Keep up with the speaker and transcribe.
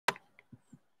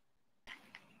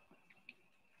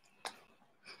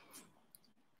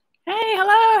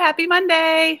Happy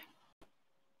Monday.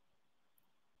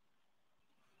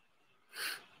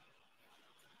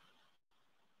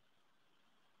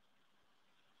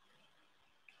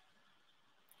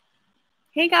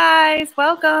 Hey guys,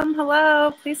 welcome. Hello.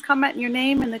 Please comment your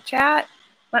name in the chat.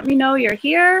 Let me know you're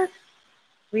here.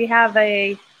 We have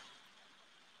a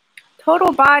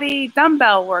total body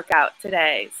dumbbell workout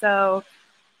today. So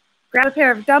grab a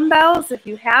pair of dumbbells if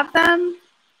you have them.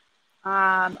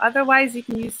 Otherwise, you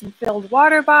can use some filled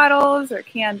water bottles or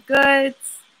canned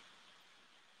goods.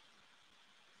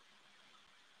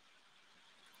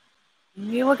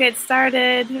 We will get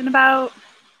started in about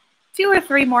 2 or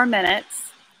 3 more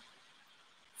minutes.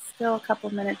 Still a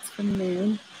couple minutes from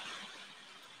noon.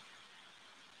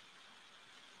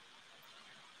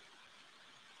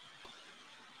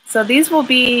 So these will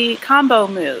be combo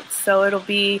moves. So it'll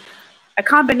be a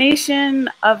combination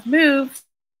of moves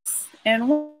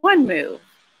in one move.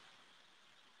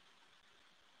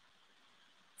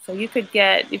 So you could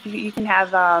get, if you can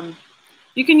have,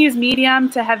 you can use medium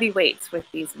to heavy weights with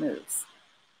these moves.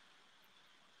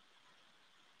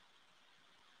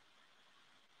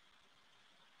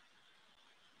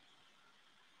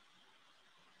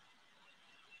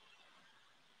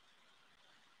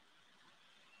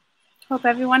 Hope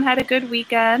everyone had a good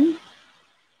weekend.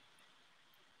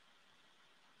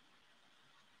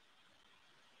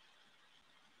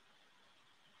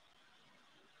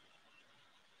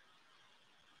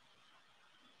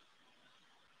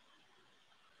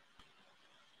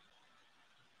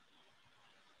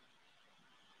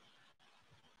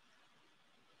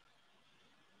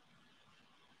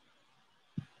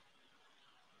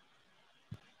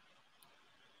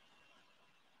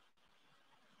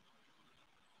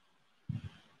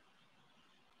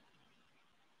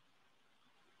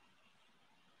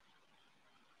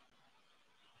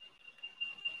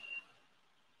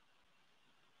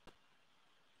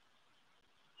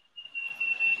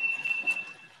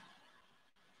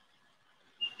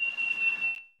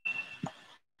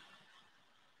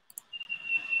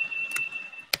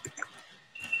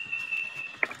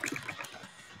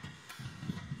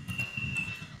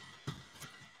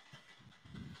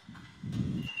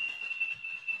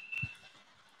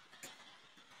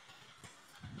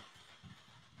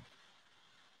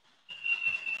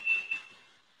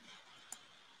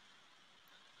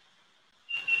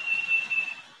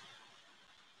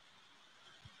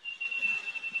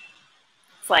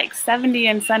 It's like 70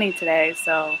 and sunny today,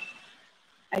 so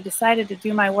I decided to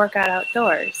do my workout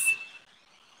outdoors.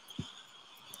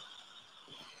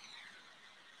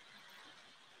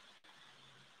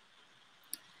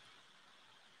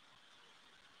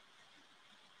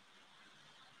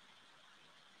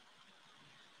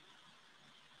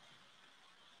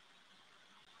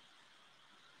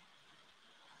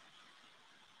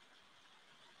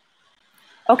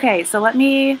 Okay, so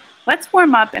let's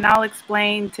warm up and I'll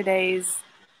explain today's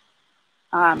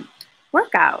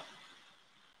workout.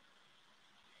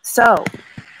 So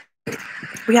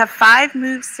we have 5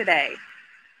 moves today,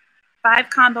 5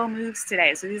 combo moves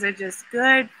today. So these are just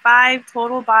good 5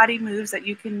 total body moves that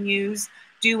you can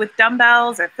do with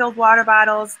dumbbells or filled water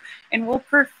bottles. And we'll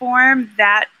perform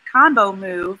that combo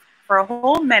move for a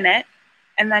whole minute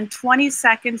and then 20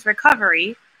 seconds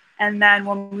recovery. And then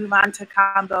we'll move on to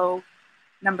combo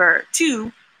number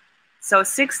 2. So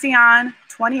 60 on,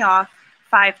 20 off,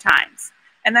 5 times.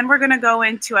 And then we're going to go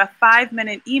into a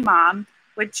 5-minute EMOM,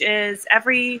 which is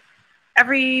every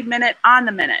minute on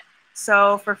the minute.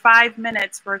 So for 5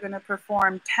 minutes, we're going to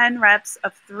perform 10 reps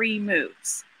of 3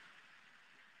 moves.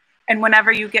 And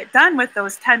whenever you get done with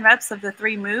those 10 reps of the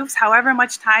 3 moves, however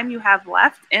much time you have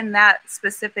left in that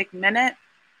specific minute,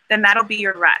 then that'll be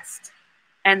your rest.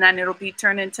 And then it'll be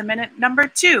turned into minute number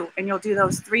 2. And you'll do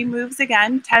those 3 moves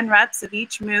again, 10 reps of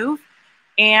each move.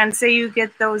 And say you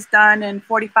get those done in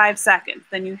 45 seconds.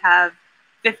 Then you have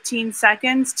 15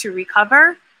 seconds to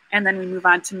recover. And then we move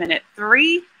on to minute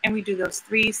 3. And we do those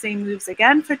 3 same moves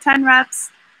again for 10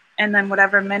 reps. And then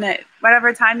whatever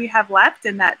time you have left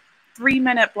in that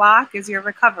 3-minute block is your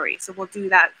recovery. So we'll do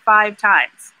that 5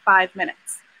 times, 5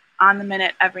 minutes, on the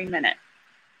minute, every minute.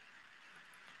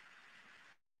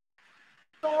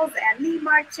 And knee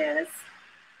marches.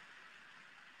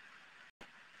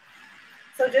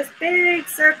 So just big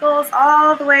circles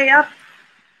all the way up,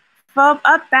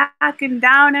 back, and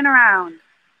down and around.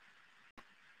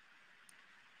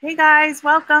 Hey guys,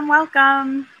 welcome,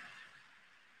 welcome.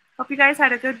 Hope you guys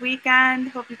had a good weekend.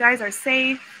 Hope you guys are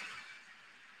safe.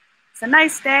 It's a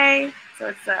nice day, so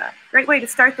it's a great way to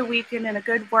start the weekend in a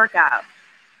good workout.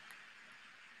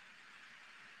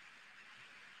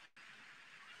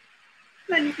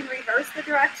 Then you can reverse the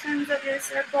directions of your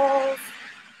circles.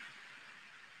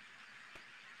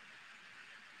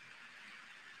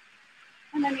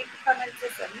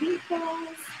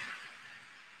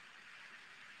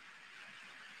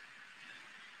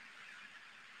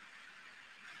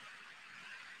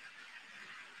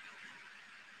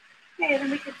 Okay,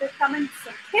 then we could just come in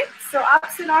some kicks. So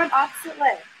opposite arm, opposite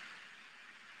leg.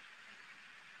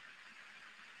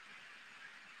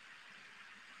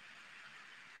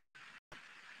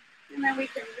 And then we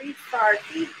can reach for our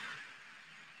feet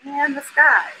and the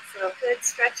sky. So a good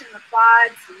stretch in the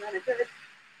quads and then a good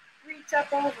reach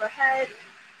up overhead.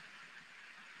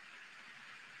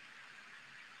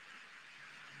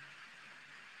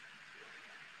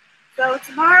 So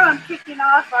tomorrow I'm kicking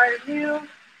off our new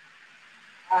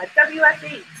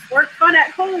WF8, Work Fun at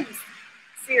Home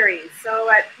series. So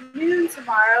at noon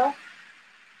tomorrow,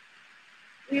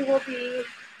 we will be,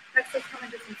 next to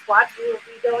coming to some squats, we will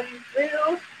be going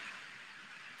through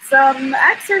some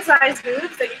exercise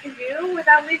moves that you can do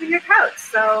without leaving your couch.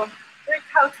 So great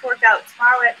couch workout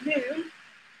tomorrow at noon.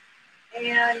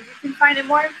 And you can find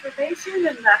more information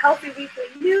in the Healthy Weekly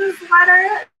newsletter.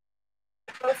 I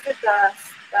posted the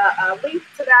link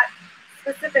to that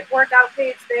specific workout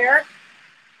page there.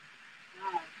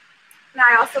 And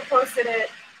I also posted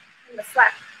it in the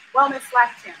Wellness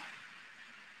Slack channel.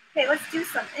 Okay, let's do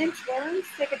some inchworms.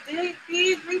 Take a deep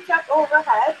reach up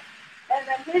overhead, and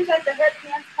then hinge at the hip,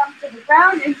 hands come to the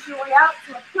ground, inch your way out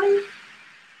to a plank,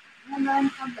 and then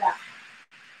come back.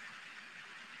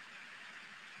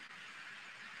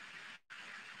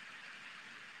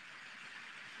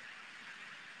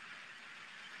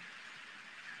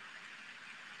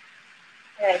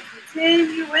 Okay,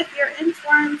 continue with your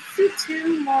inchworms to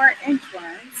 2 more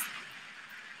inchworms.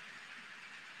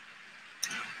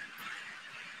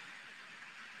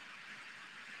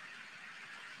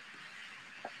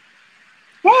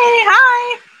 Hey,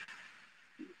 hi.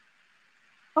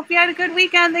 Hope you had a good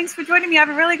weekend. Thanks for joining me. I have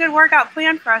a really good workout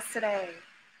planned for us today.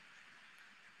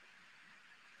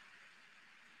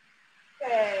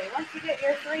 Okay, once you get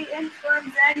your 3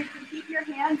 inchworms in, you can keep your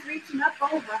hands reaching up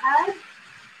overhead.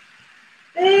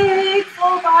 Big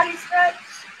full body stretch.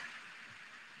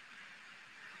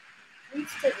 Reach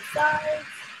to the sides.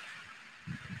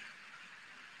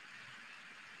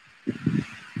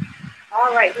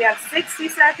 All right, we have 60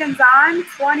 seconds on,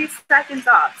 20 seconds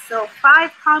off. So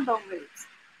 5 combo moves.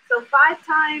 So 5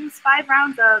 times, 5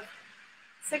 rounds of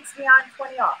 60 on,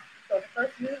 20 off. So the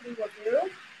first move we will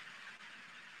do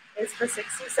is for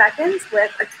 60 seconds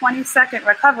with a 20-second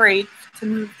recovery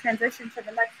to transition to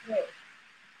the next move.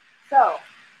 So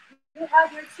you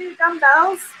have your 2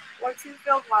 dumbbells or 2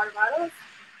 filled water bottles.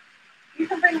 You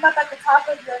can bring them up at the top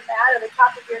of your mat or the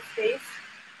top of your space.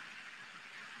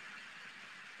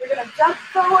 You're going to jump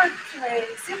forward to a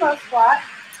sumo squat,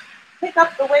 pick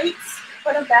up the weights,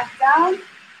 put them back down,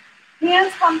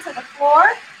 hands come to the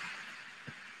floor,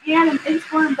 and an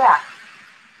inchworm back.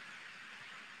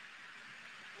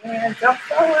 And jump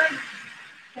forward,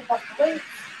 pick up the weights,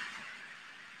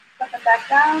 put them back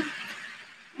down,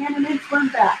 and an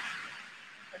inchworm back.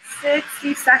 For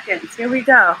 60 seconds. Here we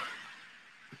go.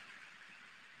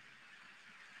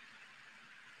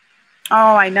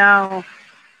 Oh, I know.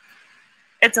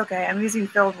 It's okay. I'm using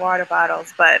filled water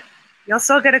bottles, but you'll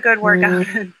still get a good workout.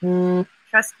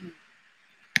 Trust me.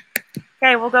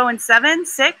 Okay, we'll go in 7,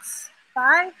 6,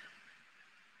 5.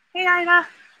 Hey, Ina.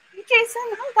 Hey,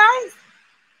 Jason. Hi, guys.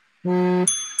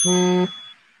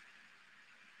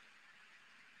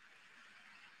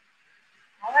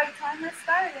 All right, timer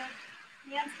started.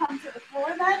 Hands come to the floor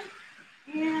then,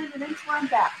 and an inchworm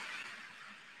back.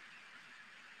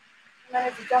 And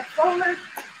then as you jump forward,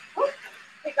 whoop,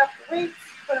 pick up the weights,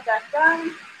 put it back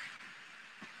down,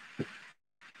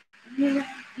 and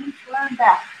inchworm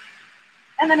back.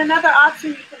 And then another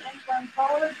option, you can inchworm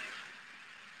forward,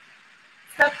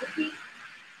 step the feet,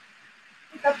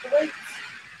 pick up the weights,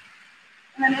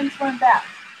 and then inchworm back.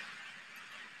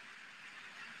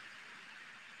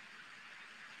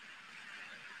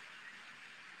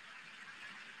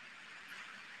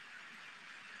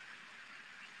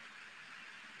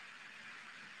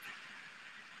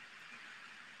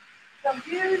 So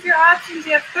here's your options.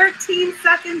 You have 13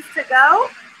 seconds to go.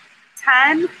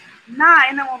 10, 9,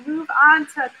 and we'll move on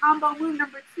to combo move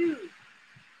number 2.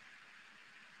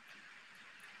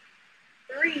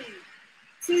 3,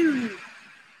 2.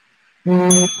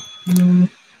 Turn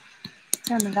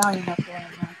the volume up there.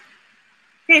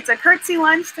 Okay, it's a curtsy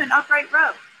lunge to an upright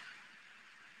row.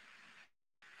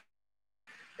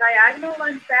 Diagonal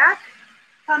lunge back,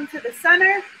 come to the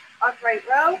center, upright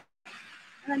row,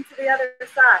 and then to the other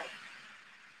side.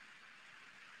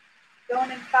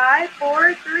 Going in 5,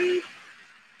 4, 3,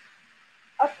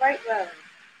 upright row.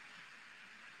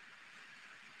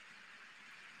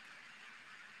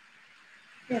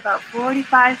 Okay, about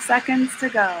 45 seconds to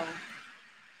go.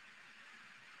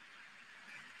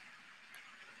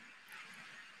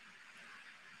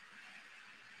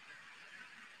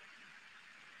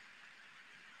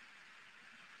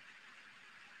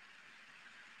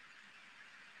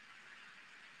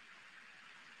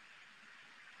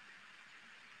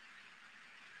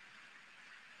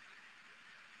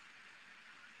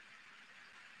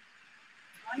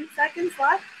 20 seconds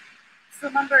left. So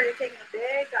remember, you're taking a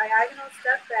big diagonal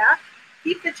step back.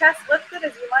 Keep the chest lifted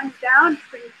as you lunge down.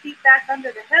 Bring your feet back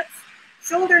under the hips.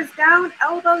 Shoulders down,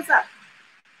 elbows up.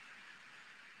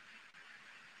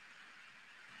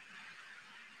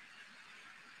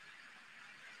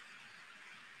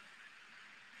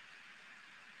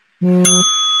 All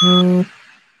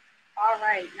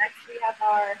right, next we have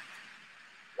our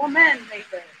woman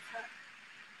makers.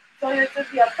 So there's going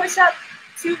to be a push-up,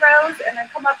 2 rows, and then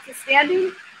come up to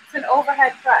standing. It's an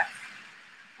overhead press.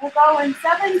 We'll go in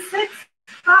 7, 6,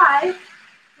 5.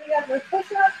 So you have your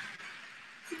push-up,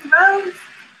 2 rows,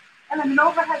 and then an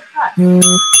overhead press.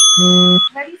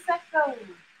 Ready, set, go.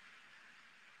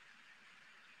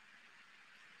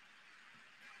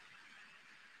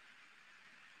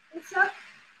 Push-up,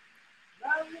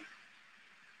 row,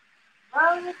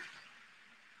 row.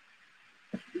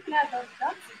 You can add those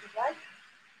jumps if you like.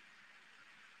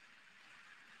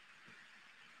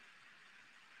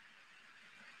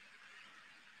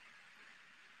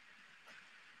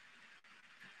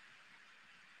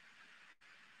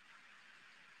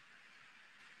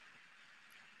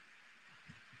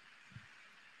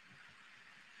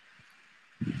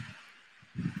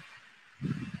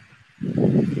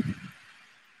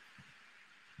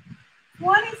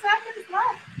 Seconds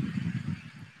left.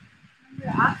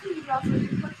 Remember, after you also do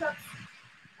push-ups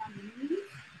on the knees,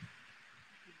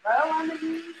 row on the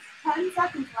knees. 10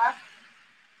 seconds left.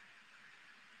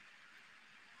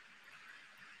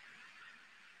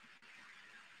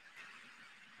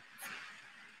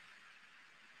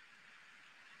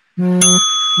 All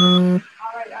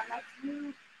right, our next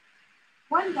move,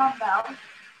 1 dumbbell.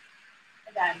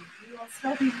 Again, you will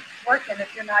still be working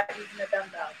if you're not using a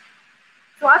dumbbell.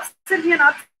 So opposite hand,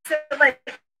 opposite leg.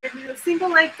 You're going to do a single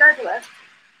leg deadlift.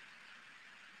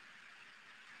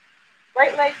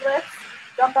 Right leg lifts,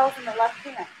 dumbbells in the left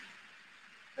hand.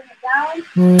 Bring it down.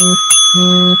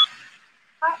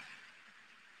 Hop.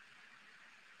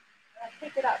 And then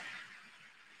pick it up.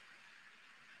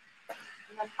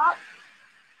 And then hop.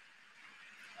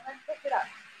 And then pick it up.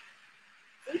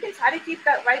 So you can try to keep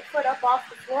that right foot up off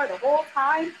the floor the whole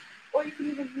time, or you can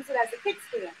even use it as a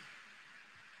kickstand.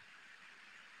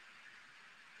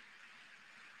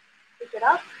 Pick it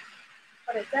up,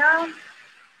 put it down,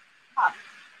 hop.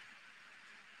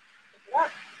 Pick it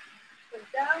up, put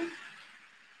it down,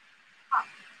 hop.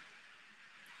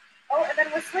 Oh, and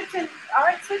then we're switching. All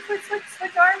right, switch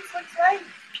arms, switch legs.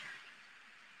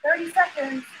 30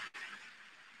 seconds.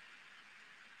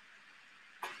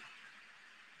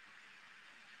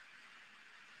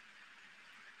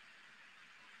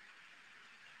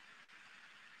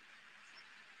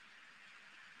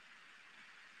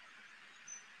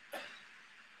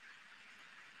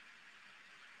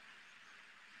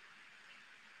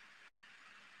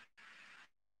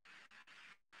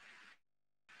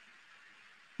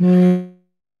 Okay.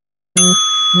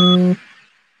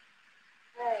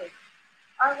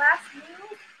 Our last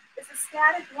move is a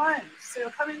static lunge. So you'll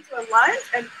come into a lunge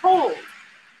and hold.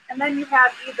 And then you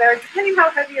have either, depending how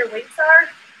heavy your weights are,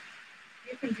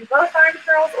 you can do both arm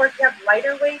curls, or if you have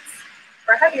lighter weights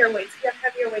or heavier weights, if you have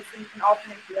heavier weights, then you can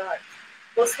alternate the arms.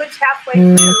 We'll switch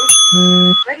halfway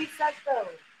through. Ready, set, go.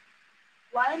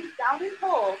 Lunge, down and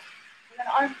hold, and then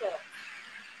arm curl.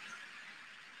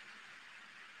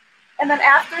 And then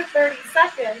after 30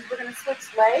 seconds, we're going to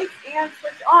switch legs and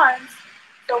switch arms.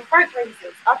 So front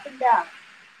raises, up and down.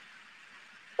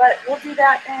 But we'll do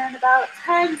that in about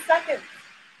 10 seconds.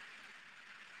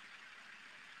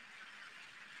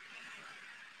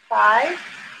 5,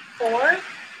 4,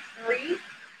 3,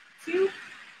 2,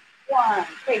 1.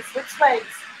 Okay, switch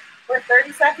legs. We're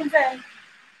 30 seconds in.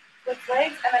 Switch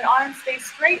legs, and then arms stay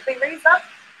straight. They raise up,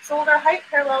 shoulder height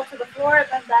parallel to the floor, and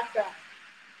then back down.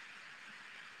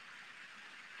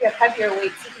 If you have heavier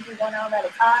weights, you can do one arm at a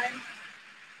time.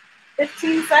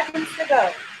 15 seconds to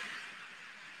go.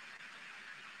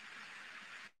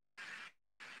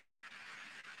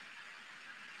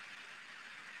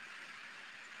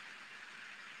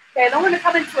 Okay, then we're going to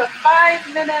come into a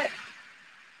 5-minute,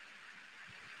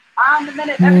 on the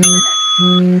minute, every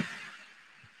minute.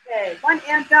 Okay, 1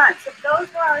 and done. So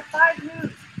those were our 5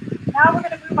 moves. Now we're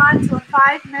going to move on to a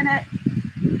 5-minute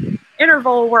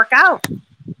interval workout.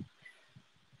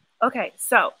 Okay,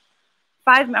 so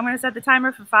I'm going to set the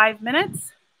timer for 5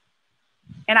 minutes.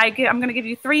 And I'm going to give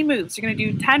you 3 moves. You're going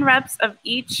to do 10 reps of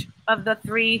each of the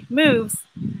 3 moves.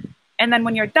 And then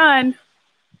when you're done,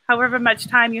 however much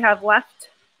time you have left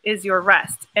is your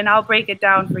rest. And I'll break it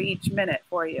down for each minute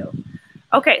for you.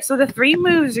 Okay, so the 3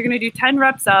 moves you're going to do 10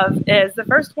 reps of is, the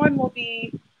first one will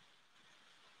be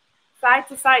side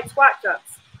to side squat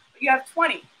jumps. You have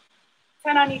 20,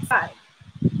 10 on each side.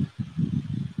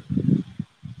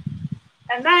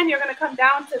 And then you're going to come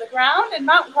down to the ground and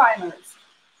mountain climbers.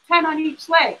 10 on each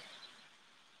leg.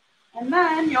 And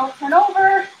then you'll turn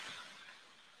over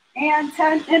and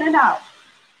 10 in and out.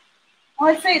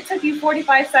 Well, let's say it took you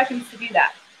 45 seconds to do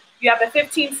that. You have a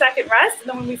 15-second rest, and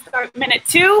then when we start minute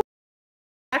 2,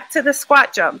 back to the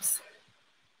squat jumps.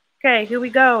 Okay, here we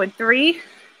go in 3,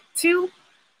 2,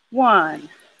 1.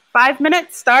 5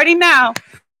 minutes starting now.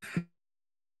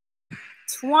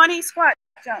 20 squat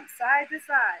jumps side to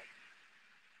side.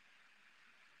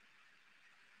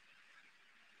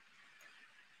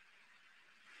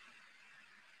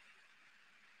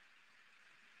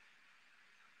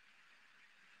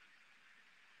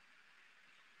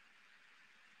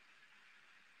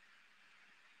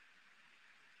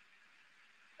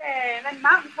 Okay, and then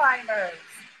mountain climbers.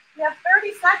 You have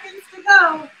 30 seconds to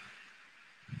go.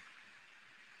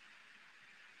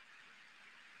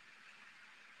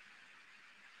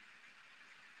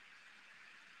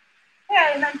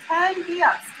 Okay, and then 10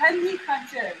 V-ups, 10 knee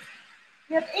crunches.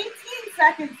 You have 18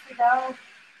 seconds to go.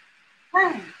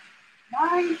 10,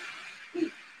 9,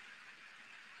 8,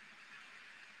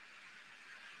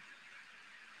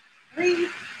 3,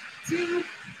 2,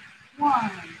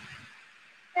 1.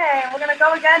 Okay, we're going to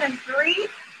go again in 3,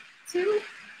 2,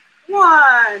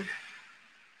 1.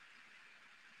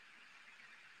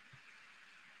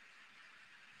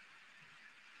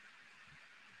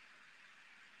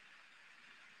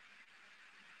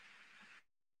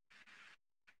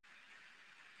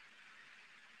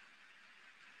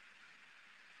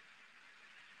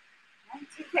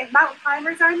 Okay, mountain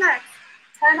climbers are next.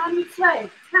 10 on each leg.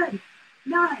 10,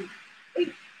 9,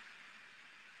 8,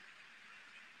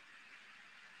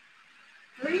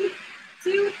 3,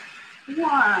 2,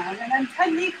 1. And then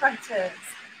 10 knee crunches.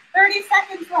 30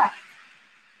 seconds left.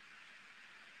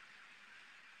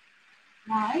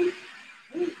 9,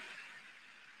 8,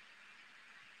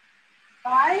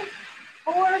 5,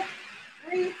 4,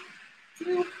 3,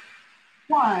 2,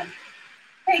 1.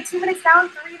 Okay, 2 minutes down,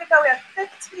 3 to go. We have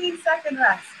 15-second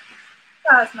rest.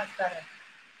 Oh, that's much better.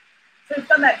 So we've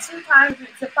done that 2 times.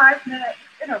 It's a 5-minute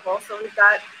interval, so we've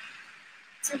got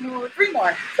 3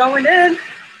 more. Going in.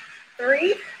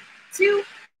 3, 2,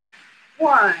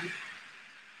 1.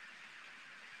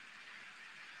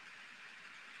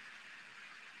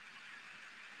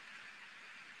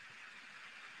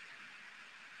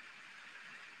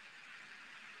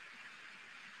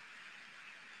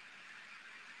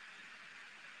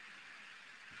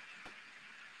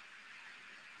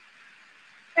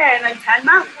 Okay, and then 10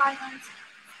 mountain climbers.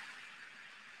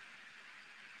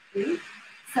 8,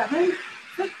 7,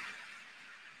 6.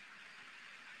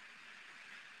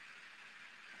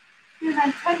 And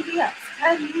then 10 V-ups,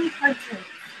 10 knee crunches.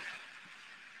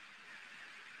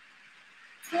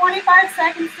 25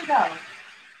 seconds to go.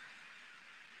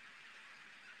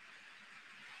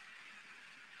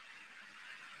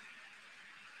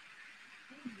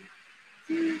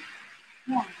 3, 2,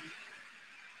 1.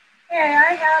 Okay,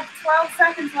 I have 12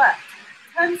 seconds left.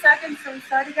 10 seconds, so we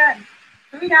start again.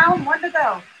 3 down, 1 to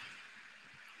go.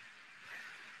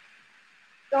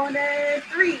 Going in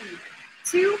 3,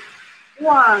 2,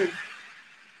 1.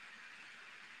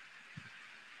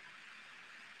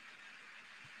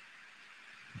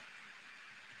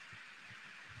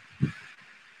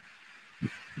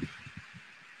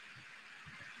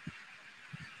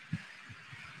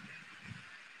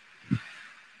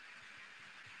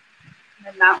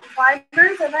 And then mountain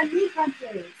climbers and then knee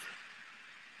crunches.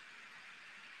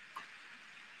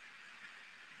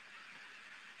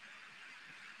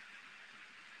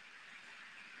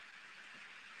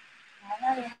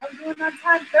 All right, how are we doing on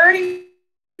time? 30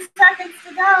 seconds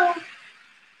to go.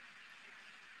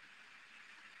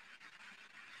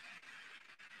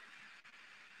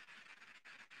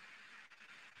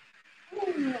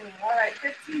 Ooh, all right,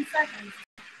 15 seconds.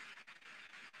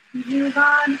 Move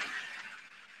on.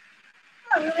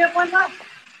 Oh, we only have 1 left.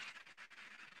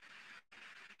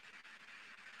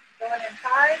 Going in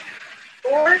 5,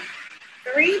 4,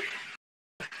 3,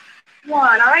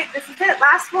 1. All right, this is it.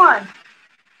 Last one.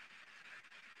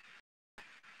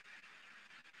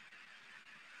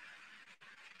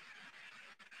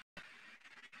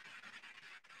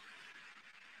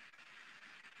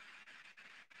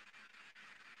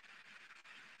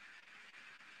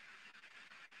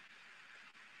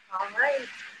 All right.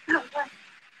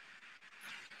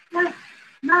 10,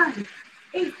 9,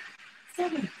 8,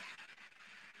 7.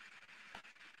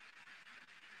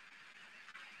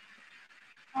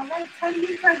 All right, 10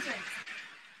 knee crunches.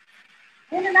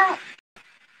 In and out.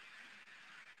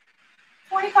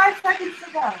 25 seconds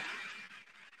to go.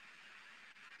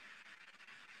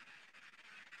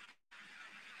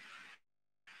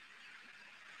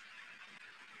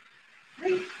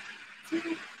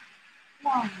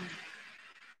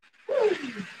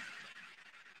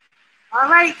 All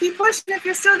right, keep pushing if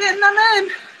you're still getting them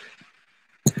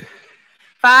in.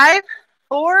 5,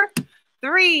 4,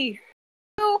 3,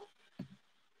 2,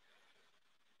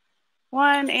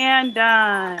 1, and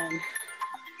done.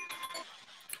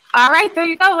 All right, there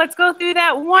you go. Let's go through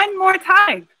that one more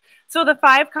time. So the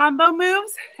 5 combo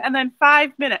moves and then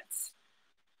 5 minutes.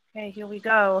 Okay, here we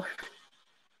go.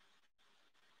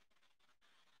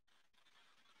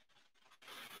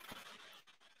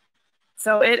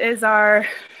 So it is our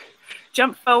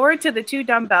jump forward to the 2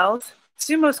 dumbbells,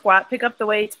 sumo squat, pick up the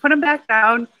weights, put them back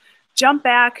down, jump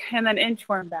back, and then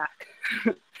inchworm back.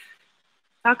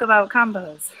 Talk about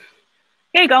combos.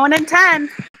 Okay, going in 10.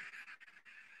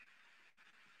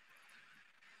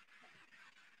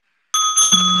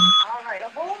 All right, a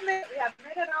whole minute. We have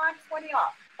minute on, 20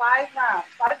 off. 5 rounds,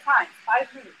 5 times,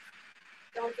 5 moves.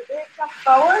 So it's a big jump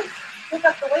forward, pick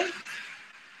up the weight,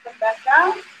 put back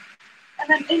down, and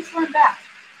then inchworm back.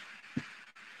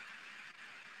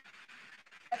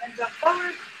 And then jump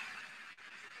forward,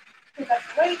 pick up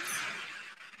the weights,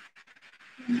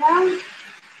 and down,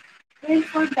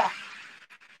 inchworm back.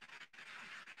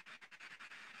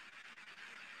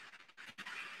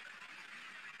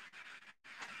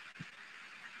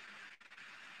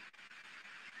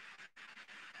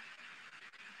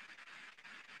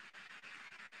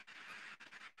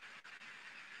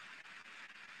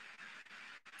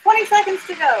 Seconds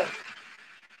to go.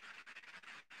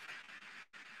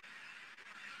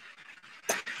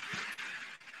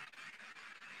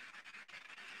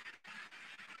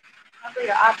 Remember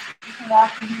your options. You can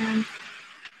walk your hands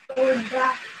forward and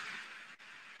back.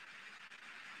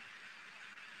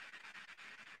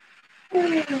 All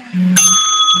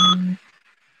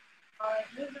right,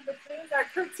 move number 2 is our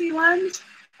curtsy lunge,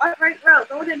 upright row,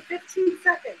 going in 15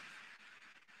 seconds.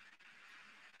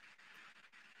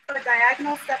 So a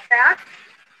diagonal step back,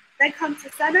 then come to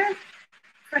center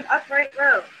for an upright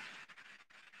row.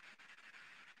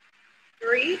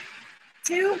 3,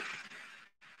 2,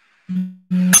 and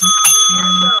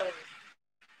go.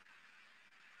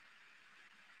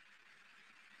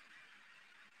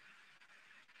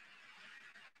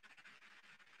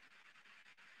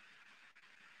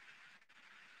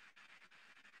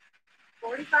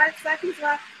 "45 seconds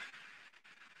left.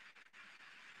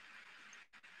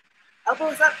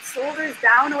 Elbows up, shoulders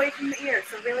down away from the ear.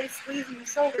 So really squeezing the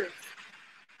shoulders,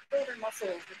 shoulder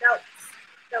muscles, the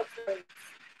delts, blades.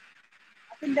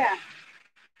 Up and down.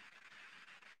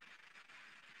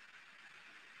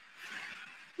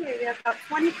 Okay, we have about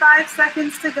 25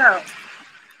 seconds to go.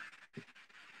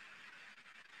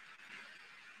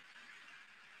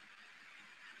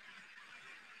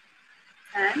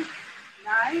 10,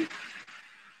 9,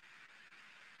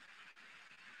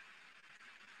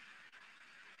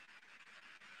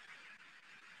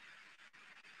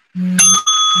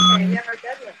 okay, we have our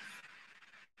deadlift.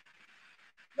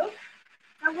 Nope,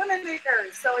 our women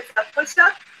makers. So it's a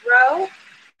push-up, row,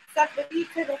 step the feet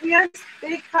to the hands,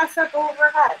 big press-up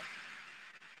overhead.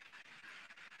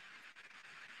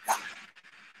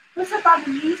 Push-up on the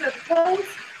knees or the toes.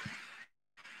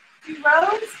 2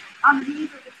 rows on the knees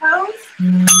or the toes.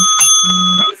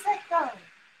 Ready, set, go.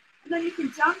 And then you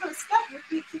can jump or step your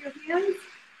feet to your hands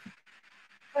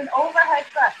for an overhead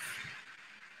press.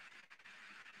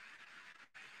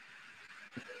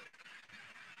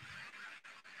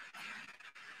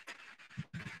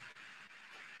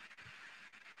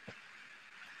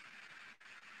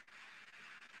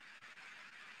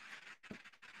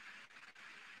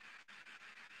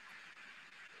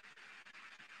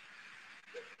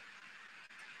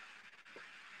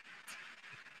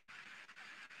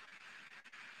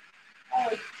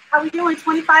 How are we doing?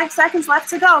 25 seconds left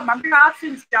to go. Remember your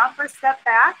options: jump or step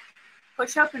back,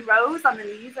 push up in rows on the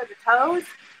knees or the toes.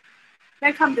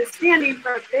 Then come to standing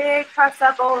for a big press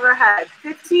up overhead.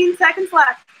 15 seconds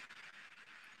left.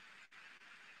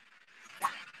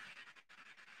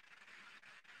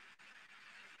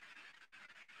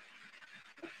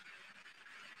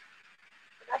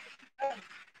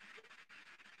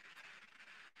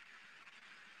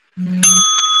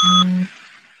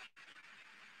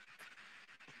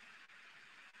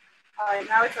 All right,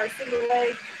 now it's our single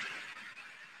leg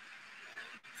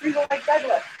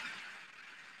deadlift.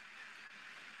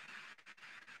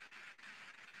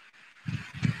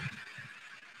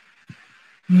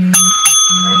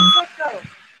 Ready, set, go.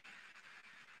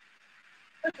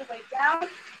 Put the weight down,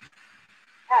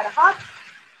 add a hop,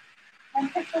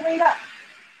 and pick the weight up.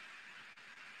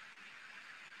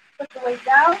 Put the weight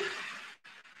down,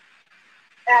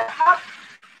 add a hop,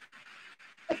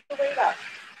 pick the weight up.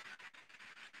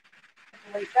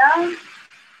 Put the weight down,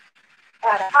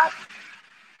 add a hop,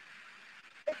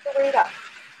 pick the weight up.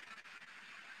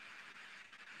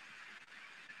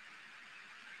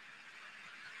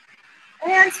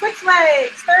 And switch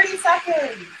legs, 30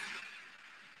 seconds.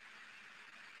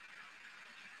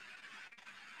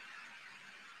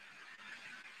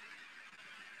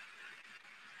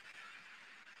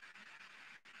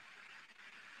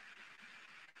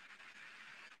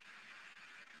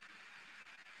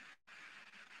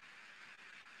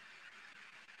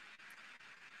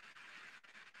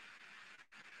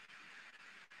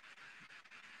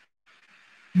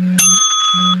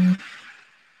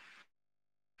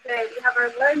 Okay, we have our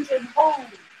lunge and hold.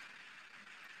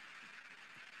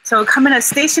 So come in a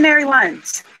stationary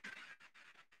lunge.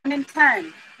 1 and 10.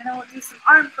 And then we'll do some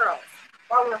arm curls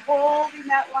while we're holding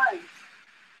that lunge.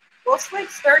 We'll switch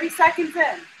 30 seconds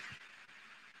in.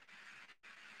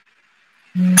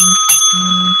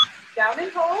 Down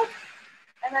and hold,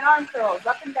 and then arm curls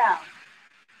up and down.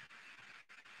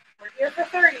 We're here for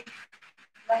 30.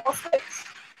 Then we'll switch.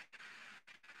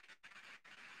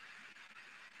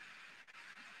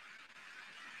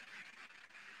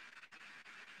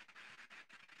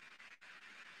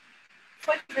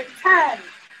 Switch in 10,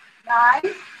 9,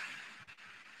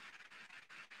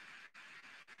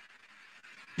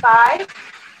 5,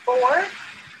 4,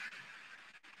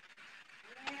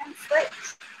 and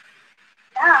switch.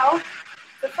 Now,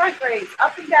 the front raise,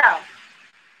 up and down.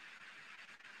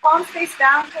 Palms face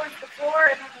down towards the floor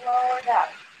and then lower down.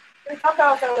 The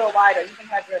dumbbells are a little wider. You can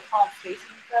have your palms facing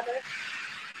each other.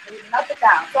 Moving up and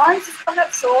down. So arms just come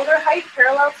up shoulder height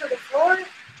parallel to the floor.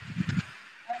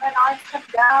 And then arms come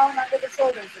down under the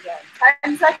shoulders again.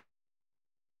 10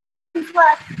 seconds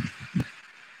left.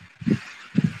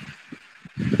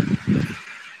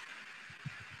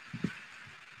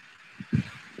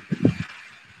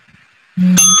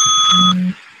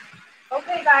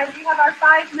 Okay, guys, we have our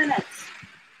 5 minutes.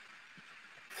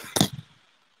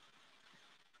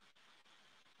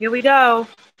 Here we go.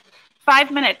 5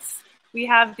 minutes. We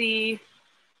have the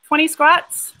 20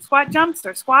 squats, squat jumps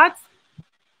or squats,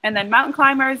 and then mountain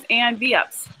climbers and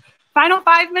V-ups. Final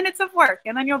 5 minutes of work,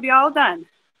 and then you'll be all done.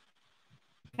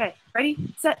 Okay, ready,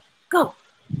 set, go.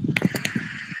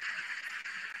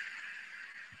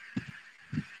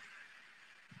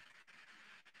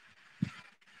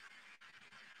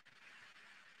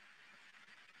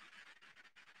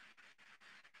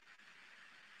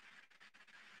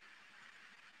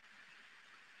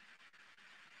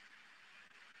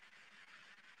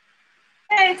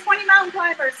 Okay, 20 mountain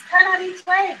climbers, 10 on each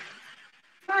leg.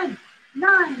 10,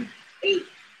 9, 8,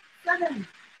 7,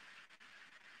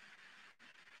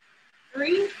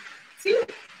 3, 2,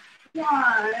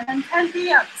 1, and 10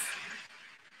 V-ups.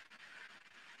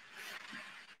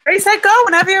 Ready, set, go.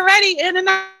 Whenever you're ready, in and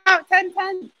out, 10,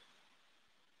 10.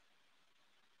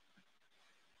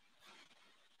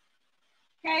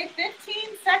 Okay,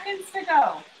 15 seconds to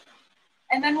go.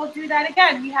 And then we'll do that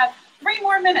again. We have 3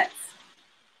 more minutes.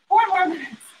 4 more minutes.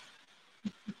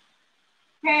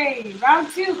 Okay,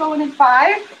 round 2 going in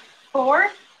 5,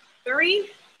 4, 3,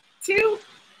 2,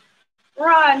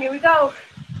 run. Here we go.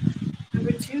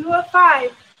 Number 2 of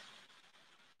 5.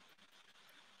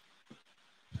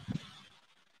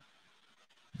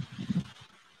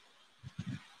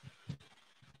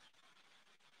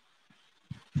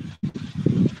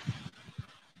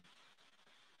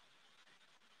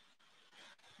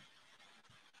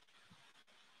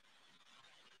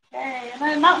 Okay, and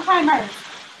then mountain climbers.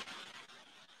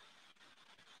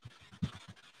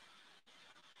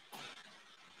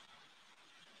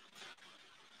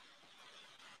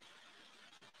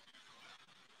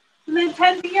 And then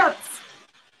 10 V-ups.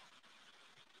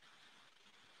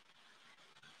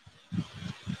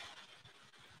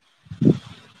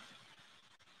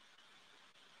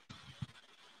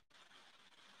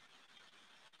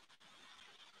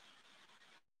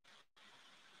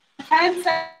 Ten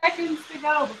seconds to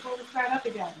go before we start up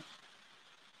again.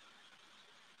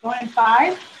 Going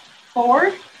 5,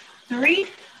 4, 3,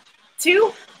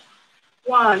 2,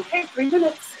 1. Okay, 3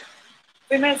 minutes.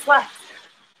 3 minutes left.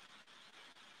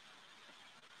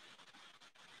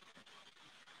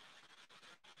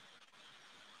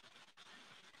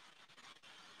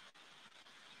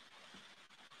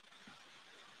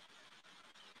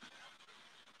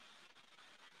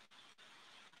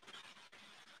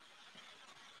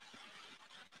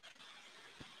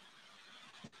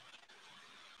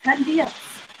 Ten V-ups.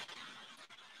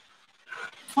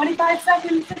 25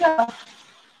 seconds to go.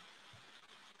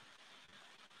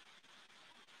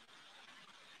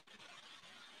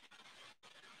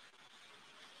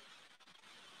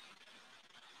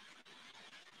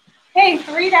 Okay,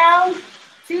 3 down,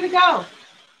 2 to go.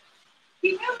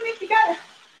 Keep moving if you got it.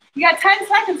 You got 10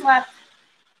 seconds left.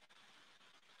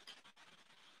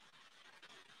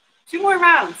 2 more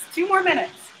rounds, 2 more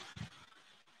minutes.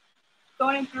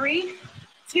 Going in 3,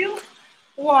 2,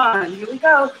 1. Here we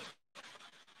go.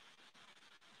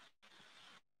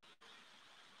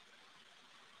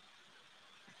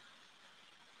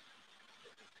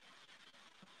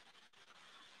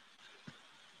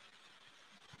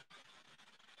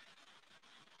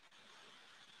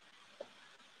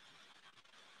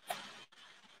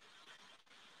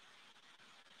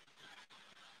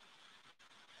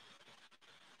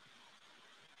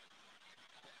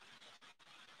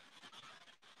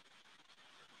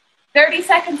 Thirty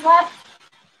seconds left.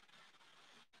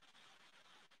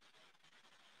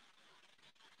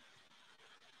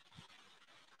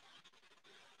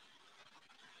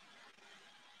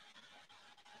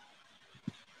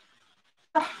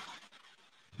 Oh.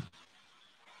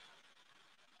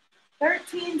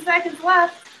 13 seconds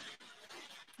left.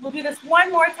 We'll do this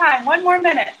one more time, 1 more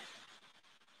minute.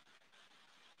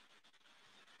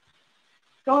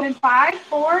 Going in 5,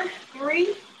 4,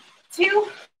 3, 2,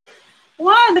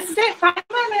 1. This is it, 5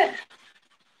 minutes.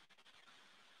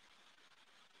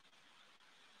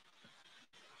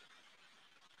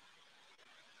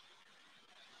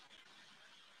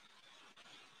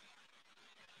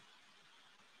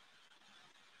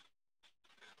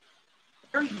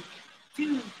 Three, 2,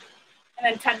 and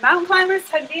then 10 mountain climbers,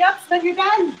 10 V-ups, then you're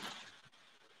done.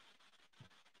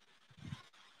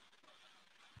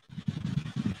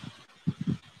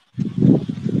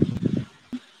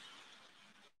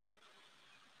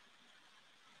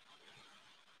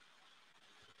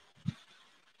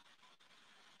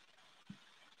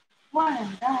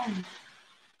 One, done.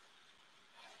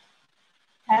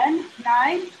 10,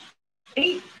 9,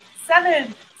 8,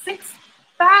 7, 6,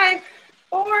 5,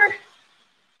 4,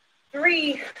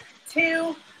 3,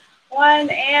 2, 1,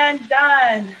 and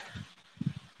done.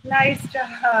 Nice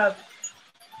job.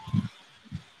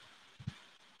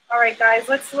 All right, guys,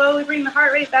 let's slowly bring the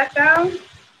heart rate back down.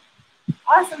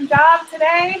 Awesome job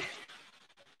today.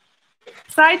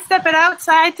 Sidestep it out,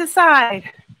 side to side.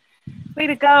 Way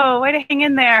to go, way to hang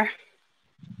in there.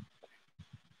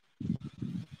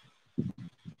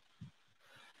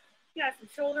 Got some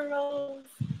shoulder rolls.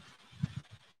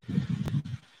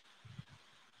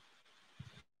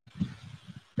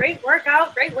 Great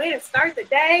workout, great way to start the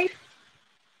day.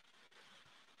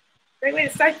 Great way to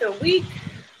start the week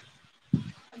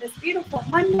on this beautiful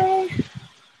Monday.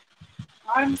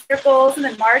 Arm circles and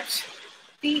then march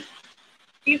feet.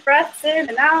 Deep breaths in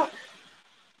and out.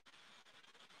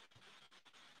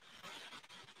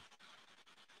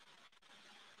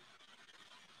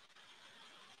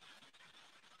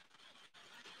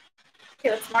 Okay,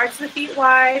 let's march the feet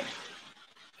wide.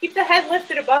 Keep the head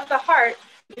lifted above the heart.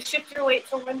 Just shift your weight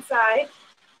to one side.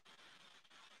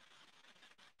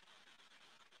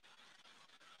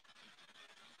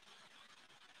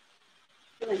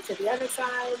 And to the other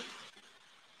side.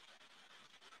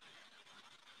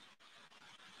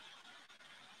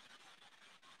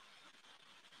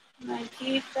 And then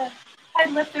keep the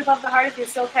head lifted above the heart if you're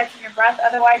still catching your breath.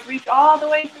 Otherwise, reach all the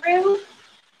way through.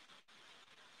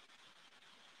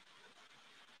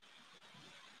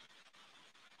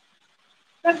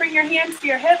 Then bring your hands to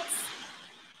your hips.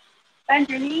 Bend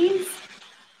your knees.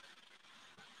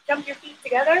 Jump your feet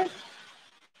together.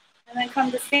 And then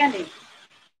come to standing.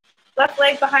 Left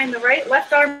leg behind the right.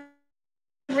 Left arm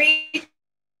reaches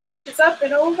up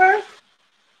and over.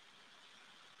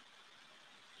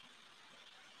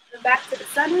 Then back to the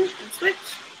center and switch.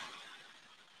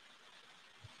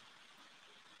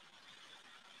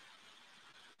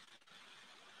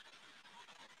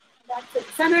 Back to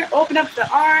the center. Open up the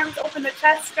arms. Open the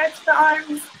chest. Stretch the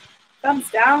arms.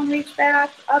 Thumbs down. Reach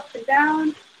back. Up and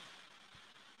down.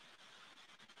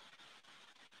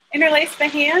 Interlace the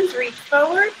hands. Reach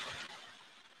forward.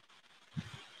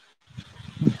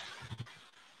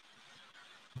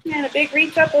 And a big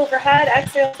reach up overhead.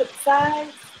 Exhale to the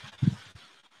sides.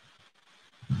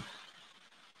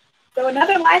 So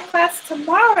another live class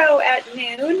tomorrow at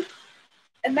noon.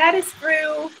 And that is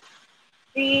through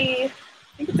the,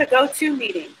 I think it's a go-to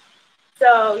meeting.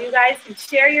 So you guys can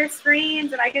share your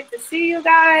screens and I get to see you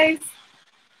guys.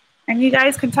 And you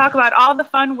guys can talk about all the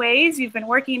fun ways you've been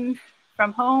working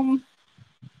from home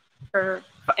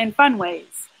in fun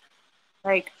ways.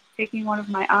 Like taking one of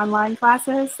my online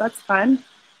classes, that's fun.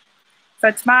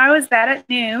 So tomorrow is that at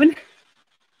noon.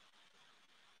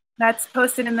 That's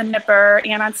posted in the Nipper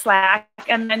and on Slack.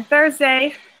 And then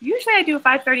Thursday, usually I do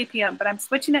 5:30 p.m., but I'm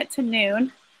switching it to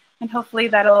noon. And hopefully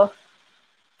that'll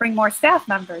bring more staff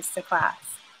members to class.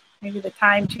 Maybe the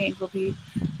time change will be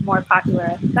more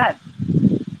popular then.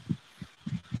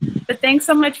 But thanks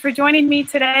so much for joining me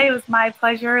today. It was my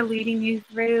pleasure leading you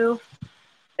through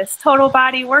this total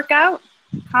body workout,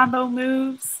 combo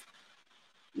moves,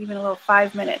 even a little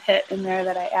 5-minute hit in there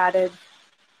that I added.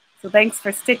 So thanks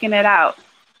for sticking it out.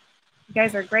 You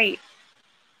guys are great.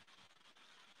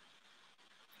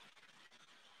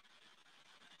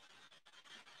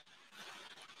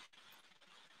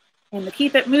 And the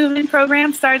Keep It Moving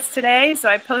program starts today. So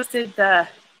I posted the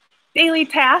daily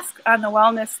task on the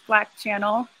Wellness Slack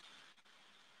channel.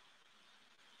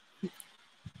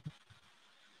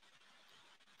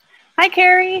 Hi,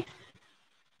 Carrie.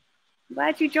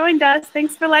 Glad you joined us.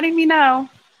 Thanks for letting me know.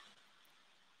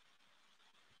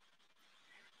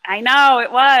 I know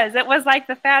it was. It was like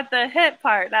the hit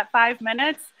part, that 5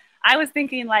 minutes. I was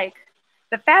thinking like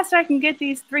the faster I can get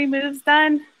these 3 moves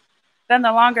done, then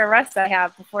the longer rest I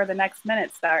have before the next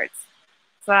minute starts.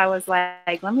 So I was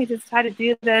like, let me just try to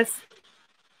do this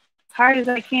as hard as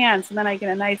I can, so then I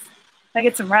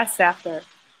get some rest after.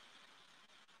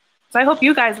 So I hope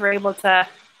you guys were able to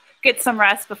get some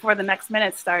rest before the next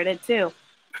minute started too.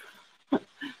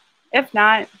 If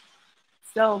not,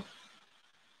 still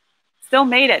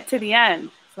made it to the end.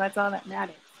 So that's all that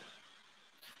matters.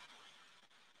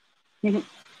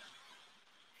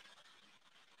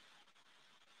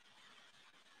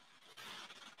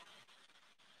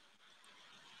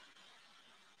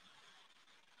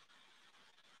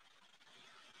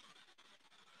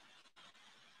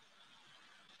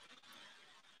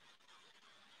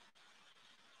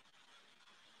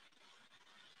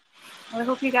 Well, I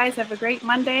hope you guys have a great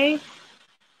Monday.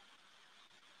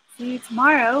 See you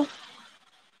tomorrow.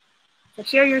 So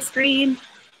share your screen so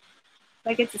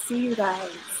I get to see you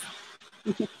guys.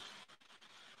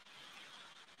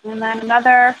 And then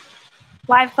another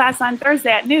live class on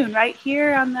Thursday at noon right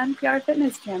here on the NPR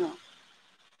Fitness channel.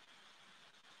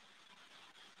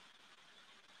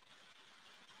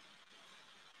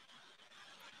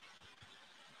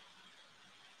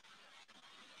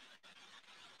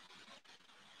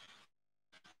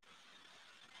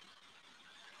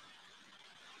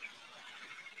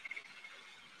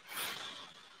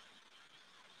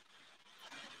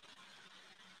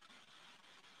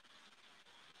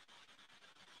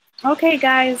 Okay,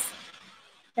 guys.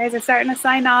 You guys are starting to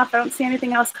sign off. I don't see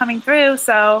anything else coming through,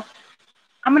 so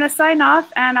I'm going to sign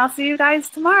off, and I'll see you guys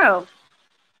tomorrow.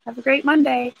 Have a great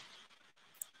Monday.